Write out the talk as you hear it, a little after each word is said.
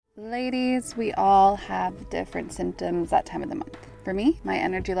Ladies, we all have different symptoms that time of the month. For me, my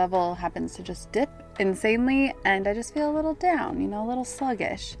energy level happens to just dip insanely and I just feel a little down, a little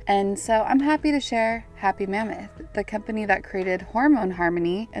sluggish. And so I'm happy to share Happy Mammoth, the company that created Hormone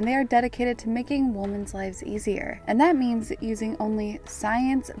Harmony, and they are dedicated to making women's lives easier. And that means using only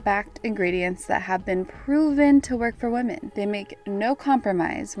science-backed ingredients that have been proven to work for women. They make no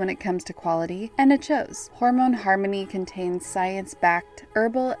compromise when it comes to quality, and it shows. Hormone Harmony contains science-backed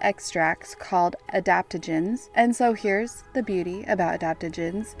herbal extracts called adaptogens. And so here's the beauty about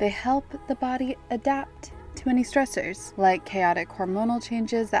adaptogens. They help the body adapt to any stressors, like chaotic hormonal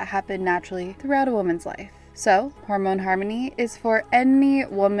changes that happen naturally throughout a woman's life. So, Hormone Harmony is for any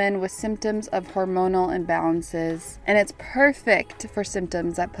woman with symptoms of hormonal imbalances, and it's perfect for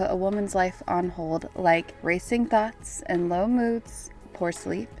symptoms that put a woman's life on hold, like racing thoughts and low moods, poor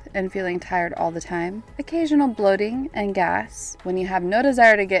sleep, and feeling tired all the time, occasional bloating and gas when you have no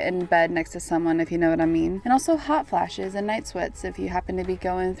desire to get in bed next to someone, if you know what I mean, and also hot flashes and night sweats if you happen to be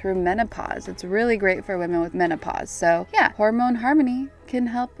going through menopause. It's really great for women with menopause. So yeah, Hormone Harmony can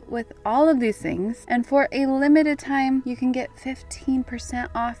help with all of these things, and for a limited time you can get 15%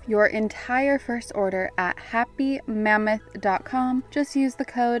 off your entire first order at happymammoth.com. Just use the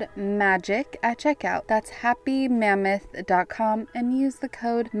code MAGIC at checkout. That's happymammoth.com and use the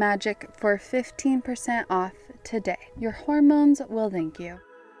code MAGIC for 15% off today. Your hormones will thank you.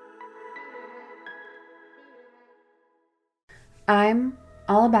 I'm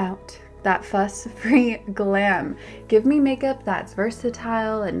all about that fuss-free glam. Give me makeup that's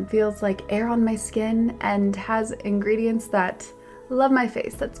versatile and feels like air on my skin and has ingredients that love my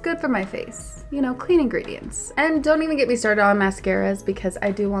face, that's good for my face. Clean ingredients. And don't even get me started on mascaras because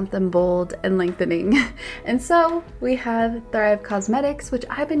I do want them bold and lengthening. And so we have Thrive Causemetics, which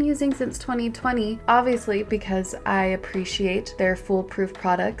I've been using since 2020, obviously because I appreciate their foolproof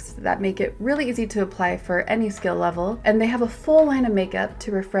products that make it really easy to apply for any skill level. And they have a full line of makeup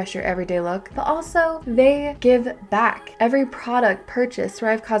to refresh your everyday look, but also they give back. Every product purchased,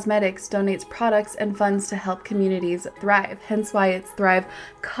 Thrive Causemetics donates products and funds to help communities thrive, hence why it's Thrive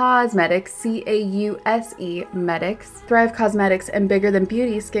Causemetics, C-A-U-S-E Medics. Thrive Causemetics and Bigger Than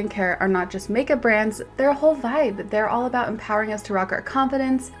Beauty skincare are not just makeup brands, they're a whole vibe. They're all about empowering us to rock our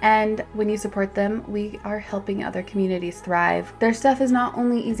confidence, and when you support them, we are helping other communities thrive. Their stuff is not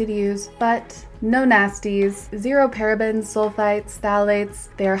only easy to use, but no nasties, zero parabens, sulfites, phthalates.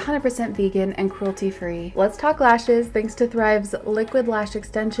 They are 100% vegan and cruelty-free. Let's talk lashes. Thanks to Thrive's liquid lash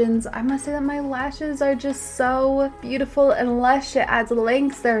extensions, I must say that my lashes are just so beautiful and lush. It adds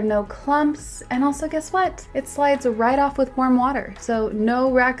length, there are no clumps, and also guess what? It slides right off with warm water, so no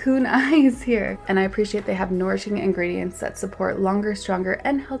raccoon eyes here. And I appreciate they have nourishing ingredients that support longer, stronger,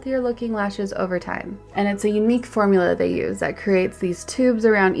 and healthier looking lashes over time. And it's a unique formula they use that creates these tubes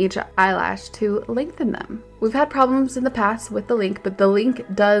around each eyelash to lengthen them. We've had problems in the past with the link, but the link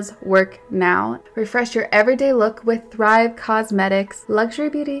does work now. Refresh your everyday look with Thrive Causemetics, luxury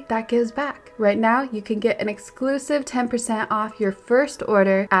beauty that gives back. Right now, you can get an exclusive 10% off your first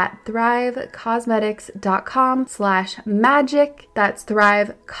order at thrivecausemetics.com/magic. That's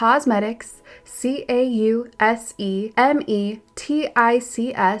Thrive Causemetics,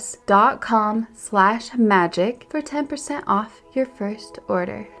 CAUSEMETICS.com/magic for 10% off your first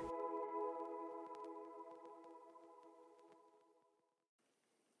order.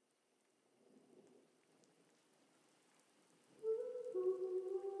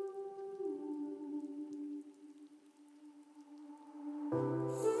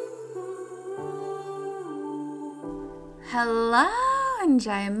 Hello and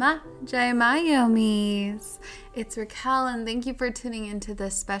Jayama Yomis. It's Raquel and thank you for tuning into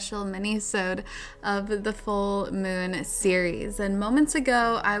this special mini-sode of the full moon series. And moments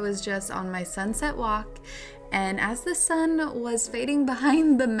ago, I was just on my sunset walk, and as the sun was fading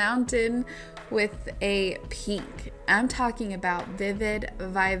behind the mountain with a pink, I'm talking about vivid,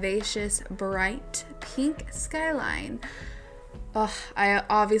 vivacious, bright pink skyline. I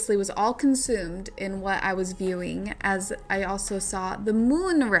obviously was all consumed in what I was viewing as I also saw the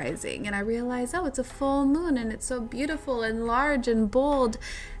moon rising, and I realized, it's a full moon and it's so beautiful and large and bold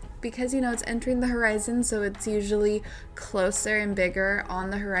because, it's entering the horizon, so it's usually closer and bigger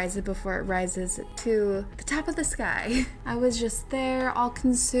on the horizon before it rises to the top of the sky. I was just there, all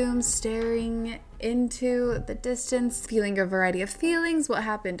consumed, staring into the distance, feeling a variety of feelings, what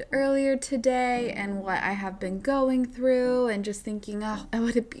happened earlier today and what I have been going through, and just thinking,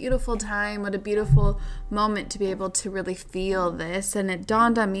 what a beautiful time, what a beautiful moment to be able to really feel this. And it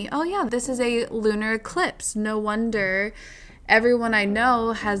dawned on me, this is a lunar eclipse. No wonder everyone I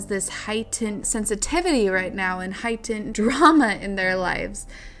know has this heightened sensitivity right now and heightened drama in their lives.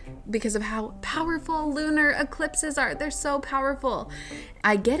 because of how powerful lunar eclipses are. They're so powerful.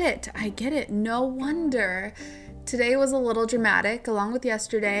 I get it. No wonder today was a little dramatic, along with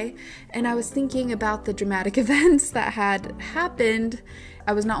yesterday, and I was thinking about the dramatic events that had happened.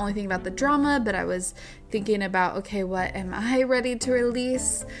 I was not only thinking about the drama, but I was thinking about, okay, what am I ready to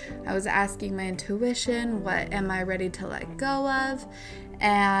release? I was asking my intuition, what am I ready to let go of?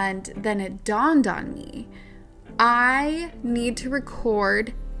 And then it dawned on me, I need to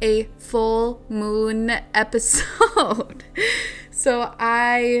record a full moon episode. So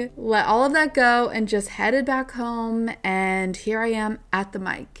I let all of that go and just headed back home, and here I am at the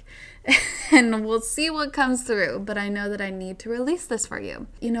mic. And we'll see what comes through, but I know that I need to release this for you.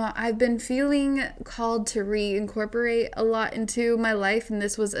 I've been feeling called to reincorporate a lot into my life, and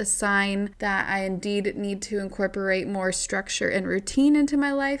this was a sign that I indeed need to incorporate more structure and routine into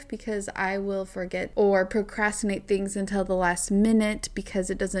my life, because I will forget or procrastinate things until the last minute because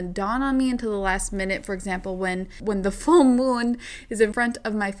it doesn't dawn on me until the last minute. For example, when the full moon is in front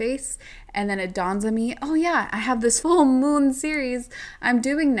of my face, and then it dawns on me, oh yeah, I have this full moon series I'm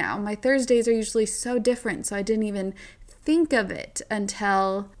doing now. My Thursdays are usually so different, so I didn't even think of it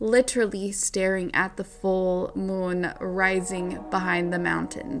until literally staring at the full moon rising behind the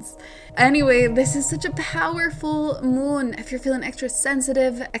mountains. Anyway, this is such a powerful moon. If you're feeling extra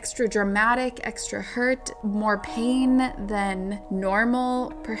sensitive, extra dramatic, extra hurt, more pain than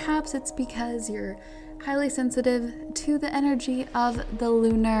normal, perhaps it's because you're highly sensitive to the energy of the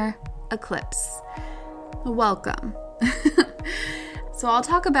lunar eclipse. Welcome. So I'll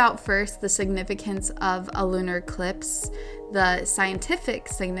talk about first the significance of a lunar eclipse, the scientific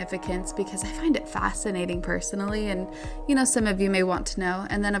significance, because I find it fascinating personally, and some of you may want to know.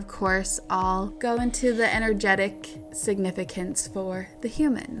 And then of course I'll go into the energetic significance for the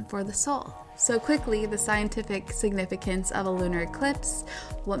human, for the soul. So quickly, the scientific significance of a lunar eclipse.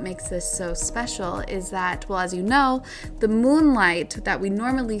 What makes this so special is that, well, as you know, the moonlight that we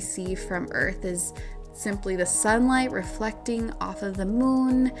normally see from Earth is simply the sunlight reflecting off of the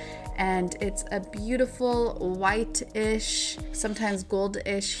moon, and it's a beautiful white-ish, sometimes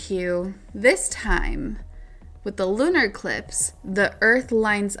gold-ish hue. This time, with the lunar eclipse, the Earth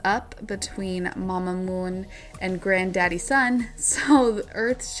lines up between Mama Moon and Granddaddy Sun, so the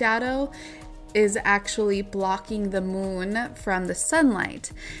Earth's shadow is actually blocking the moon from the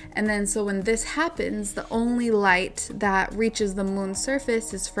sunlight. And then so when this happens, the only light that reaches the moon's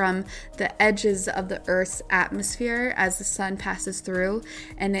surface is from the edges of the Earth's atmosphere as the sun passes through,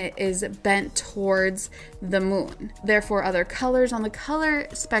 and it is bent towards the moon. Therefore, other colors on the color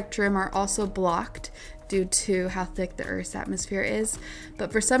spectrum are also blocked due to how thick the Earth's atmosphere is.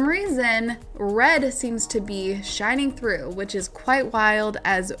 But for some reason, red seems to be shining through, which is quite wild,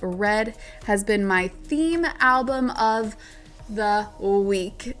 as red has been my theme album of the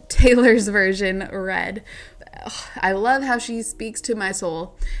week. Taylor's version, Red. I love how she speaks to my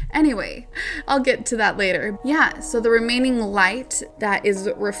soul. Anyway, I'll get to that later. Yeah, so the remaining light that is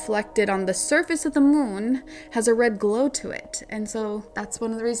reflected on the surface of the moon has a red glow to it. And so that's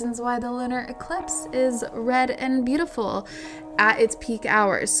one of the reasons why the lunar eclipse is red and beautiful at its peak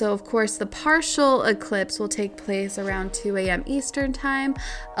hours. So of course the partial eclipse will take place around 2 a.m. Eastern time,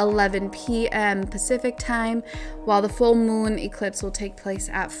 11 p.m. Pacific time, while the full moon eclipse will take place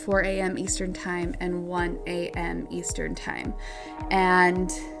at 4 a.m. Eastern time and 1 a.m. Eastern time.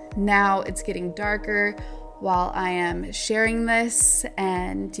 And now it's getting darker while I am sharing this,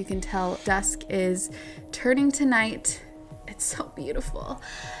 and you can tell dusk is turning to night. It's so beautiful.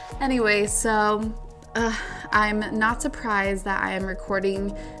 Anyway, so I'm not surprised that I am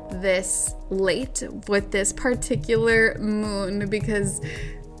recording this late with this particular moon, because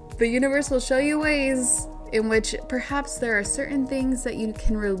the universe will show you ways in which perhaps there are certain things that you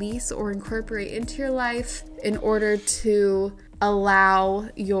can release or incorporate into your life in order to allow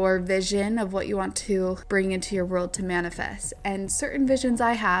your vision of what you want to bring into your world to manifest. And certain visions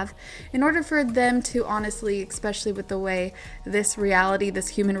I have, in order for them to honestly, especially with the way this reality, this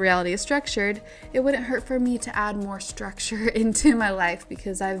human reality is structured, it wouldn't hurt for me to add more structure into my life,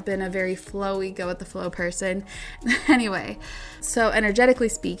 because I've been a very flowy, go with the flow person. Anyway, so energetically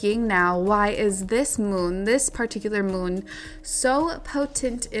speaking, now, why is this moon, this particular moon, so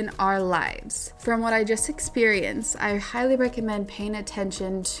potent in our lives? From what I just experienced, I highly recommend paying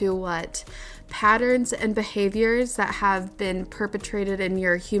attention to what patterns and behaviors that have been perpetrated in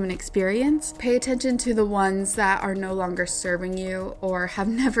your human experience. Pay attention to the ones that are no longer serving you or have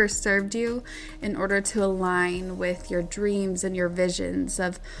never served you, in order to align with your dreams and your visions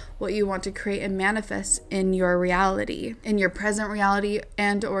of what you want to create and manifest in your reality, in your present reality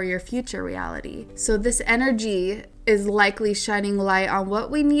and or your future reality. So this energy is likely shining light on what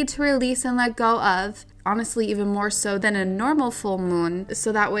we need to release and let go of. Honestly, even more so than a normal full moon.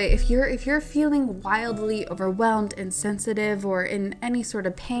 So that way, if you're feeling wildly overwhelmed and sensitive, or in any sort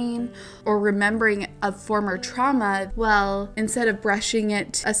of pain, or remembering a former trauma, well, instead of brushing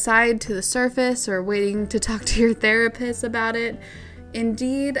it aside to the surface or waiting to talk to your therapist about it,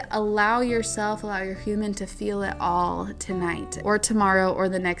 indeed, allow your human to feel it all tonight or tomorrow or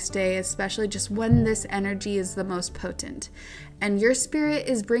the next day, especially just when this energy is the most potent. And your spirit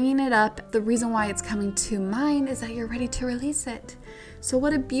is bringing it up. The reason why it's coming to mind is that you're ready to release it. So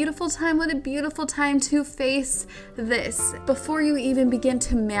what a beautiful time to face this before you even begin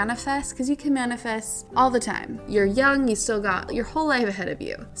to manifest, because you can manifest all the time. You're young, you still got your whole life ahead of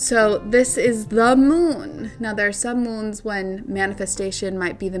you. So this is the moon. Now there are some moons when manifestation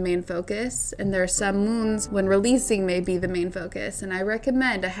might be the main focus, and there are some moons when releasing may be the main focus. And I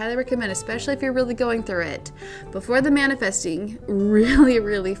highly recommend, especially if you're really going through it, before the manifesting,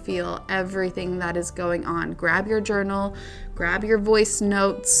 really feel everything that is going on. Grab your journal, grab your voice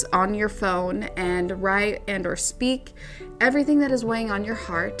notes on your phone, and write and or speak everything that is weighing on your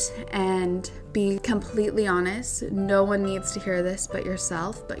heart, and be completely honest. No one needs to hear this but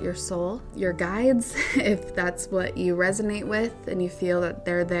yourself, but your soul, your guides, if that's what you resonate with and you feel that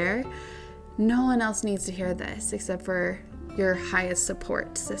they're there. No one else needs to hear this except for your highest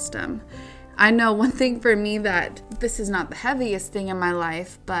support system. I know one thing for me, that this is not the heaviest thing in my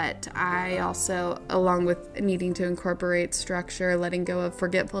life, but I also, along with needing to incorporate structure, letting go of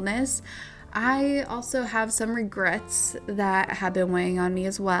forgetfulness, I also have some regrets that have been weighing on me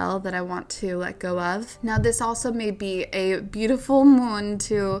as well that I want to let go of. Now, this also may be a beautiful moon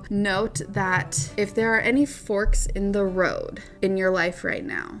to note that if there are any forks in the road in your life right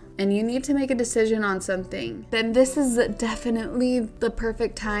now, and you need to make a decision on something, then this is definitely the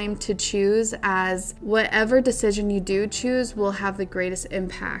perfect time to choose, as whatever decision you do choose will have the greatest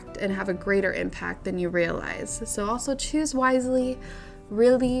impact and have a greater impact than you realize. So also choose wisely,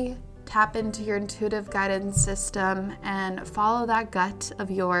 really tap into your intuitive guidance system and follow that gut of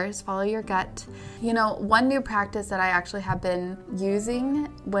yours. Follow your gut. You know, one new practice that I actually have been using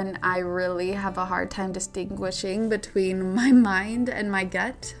when I really have a hard time distinguishing between my mind and my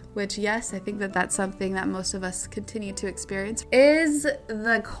gut, which, yes, I think that that's something that most of us continue to experience, is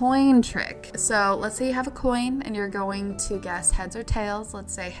the coin trick. So let's say you have a coin and you're going to guess heads or tails.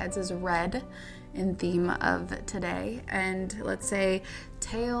 Let's say heads is red in theme of today, and let's say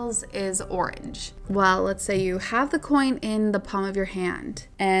tails is orange. Well, let's say you have the coin in the palm of your hand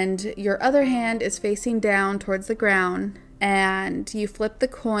and your other hand is facing down towards the ground, and you flip the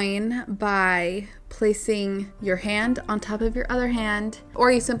coin by placing your hand on top of your other hand,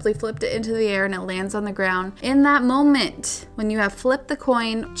 or you simply flipped it into the air and it lands on the ground. In that moment, when you have flipped the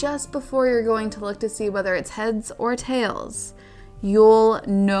coin, just before you're going to look to see whether it's heads or tails, you'll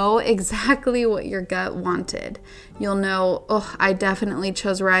know exactly what your gut wanted. You'll know, oh, I definitely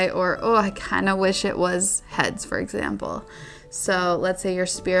chose right, or oh, I kind of wish it was heads, for example. So let's say your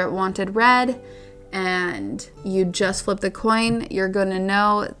spirit wanted red and you just flip the coin, you're going to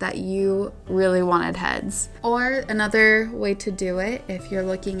know that you really wanted heads. Or another way to do it, if you're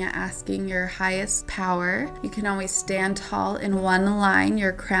looking at asking your highest power, you can always stand tall in one line,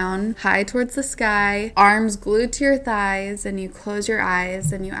 your crown high towards the sky, arms glued to your thighs, and you close your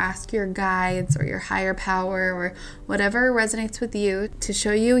eyes and you ask your guides or your higher power or whatever resonates with you to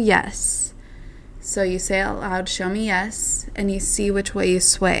show you yes. So you say out loud, "Show me yes," and you see which way you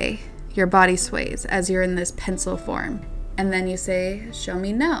sway. Your body sways as you're in this pencil form. And then you say, "Show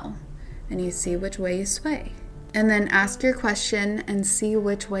me no," and you see which way you sway. And then ask your question and see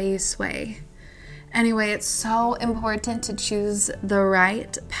which way you sway. Anyway, it's so important to choose the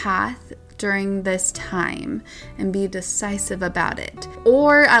right path during this time and be decisive about it,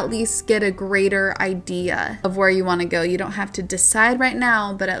 or at least get a greater idea of where you want to go. You don't have to decide right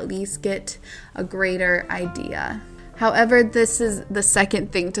now, but at least get a greater idea. However, this is the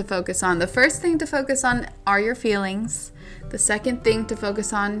second thing to focus on. The first thing to focus on are your feelings. The second thing to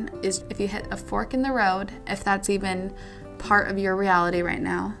focus on is if you hit a fork in the road, if that's even part of your reality right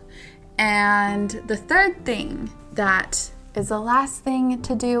now. And the third thing that is the last thing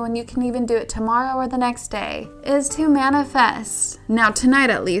to do, and you can even do it tomorrow or the next day, is to manifest. Now, tonight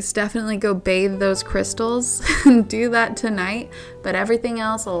at least, definitely go bathe those crystals and do that tonight. But everything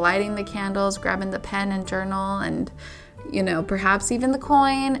else, lighting the candles, grabbing the pen and journal, and perhaps even the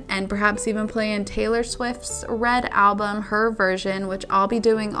coin, and perhaps even playing Taylor Swift's Red album, her version, which I'll be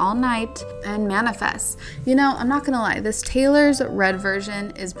doing all night, and manifest. I'm not gonna lie, this Taylor's Red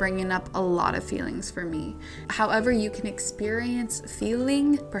version is bringing up a lot of feelings for me. However, you can experience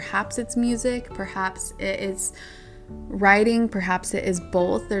feeling. Perhaps it's music, perhaps it is writing, perhaps it is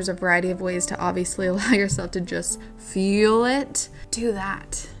both. There's a variety of ways to obviously allow yourself to just feel it. Do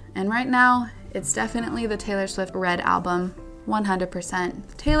that. And right now, it's definitely the Taylor Swift Red album,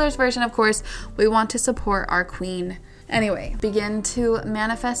 100%. Taylor's version, of course, we want to support our queen. Anyway, begin to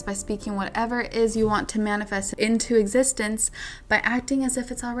manifest by speaking whatever it is you want to manifest into existence by acting as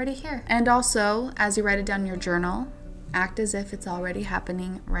if it's already here. And also, as you write it down in your journal, act as if it's already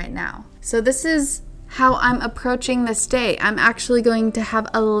happening right now. So this is how I'm approaching this day. I'm actually going to have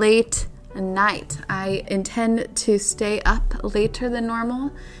a late night. I intend to stay up later than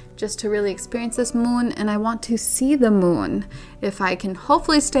normal just to really experience this moon, and I want to see the moon if I can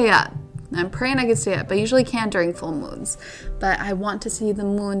hopefully stay up. I'm praying I can stay up. I usually can't during full moons, but I want to see the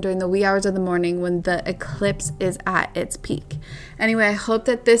moon during the wee hours of the morning when the eclipse is at its peak. Anyway, I hope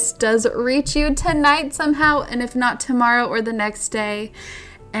that this does reach you tonight somehow, and if not tomorrow or the next day.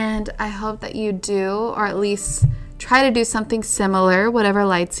 And I hope that you do, or at least try to do something similar, whatever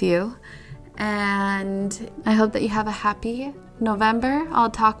lights you. And I hope that you have a happy November. I'll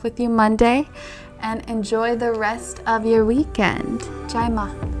talk with you Monday, and enjoy the rest of your weekend. Jai Ma.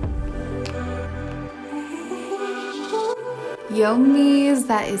 Yomis,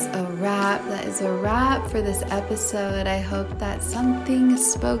 that is a wrap. That is a wrap for this episode. I hope that something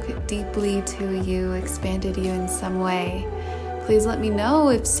spoke deeply to you, expanded you in some way. Please let me know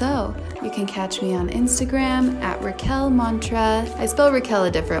if so. You can catch me on Instagram at Raquel Mantra. I spell Raquel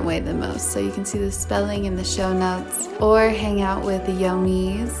a different way than most, so you can see the spelling in the show notes. Or hang out with the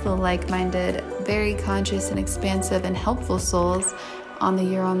Yomis, the like-minded, very conscious and expansive and helpful souls on the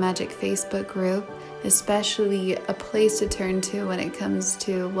Your Own Magic Facebook group, especially a place to turn to when it comes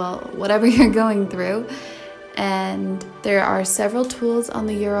to, well, whatever you're going through. And there are several tools on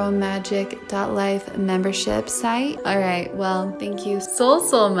the yourownmagic.life membership site. All right, well, thank you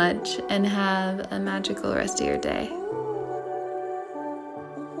so much, and have a magical rest of your day.